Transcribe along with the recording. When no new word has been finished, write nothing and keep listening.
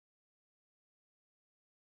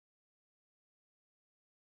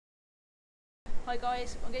Hi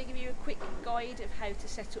guys, I'm going to give you a quick guide of how to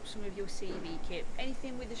set up some of your CV kit.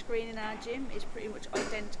 Anything with a screen in our gym is pretty much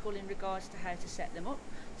identical in regards to how to set them up,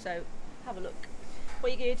 so have a look.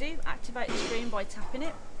 What you're going to do, activate the screen by tapping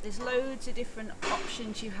it. There's loads of different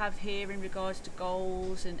options you have here in regards to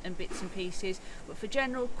goals and bits and pieces, but for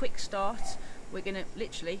general quick start we're going to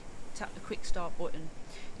literally tap the quick start button.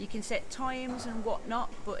 You can set times and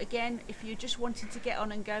whatnot, but again, if you're just wanting to get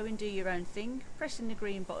on and go and do your own thing, pressing the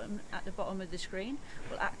green button at the bottom of the screen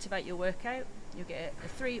will activate your workout. You'll get a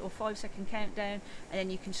 3 or 5 second countdown and then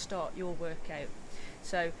you can start your workout.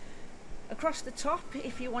 So across the top,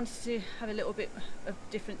 if you wanted to have a little bit of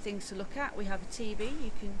different things to look at, we have a TV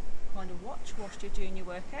you can kind of watch whilst you're doing your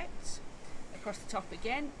workouts. Across the top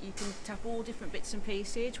again, you can tap all different bits and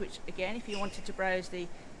pieces, which again, if you wanted to browse the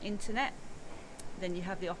internet, then you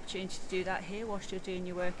have the opportunity to do that here whilst you're doing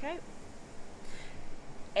your workout.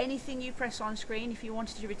 Anything you press on screen, if you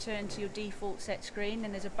wanted to return to your default set screen,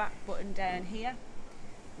 then there's a back button down here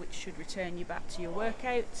which should return you back to your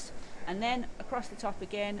workouts. And then across the top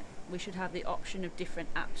again, we should have the option of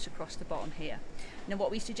different apps across the bottom here. Now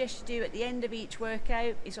what we suggest you do at the end of each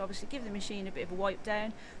workout is obviously give the machine a bit of a wipe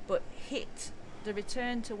down, but hit the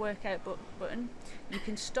return to workout button. You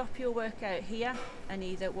can stop your workout here, and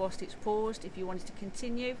either whilst it's paused if you wanted to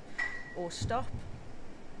continue, or stop.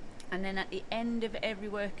 And then at the end of every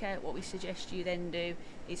workout, what we suggest you then do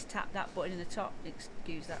is tap that button in the top,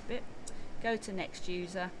 excuse that bit, go to next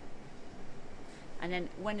user, and then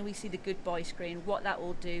when we see the goodbye screen, what that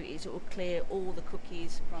will do is it will clear all the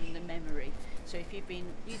cookies from the memory. So if you've been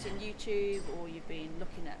using YouTube or you've been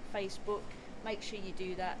looking at Facebook, make sure you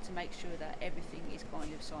do that to make sure that everything is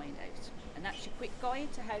kind of signed out. And that's your quick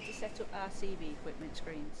guide to how to set up our CV equipment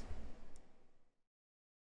screens.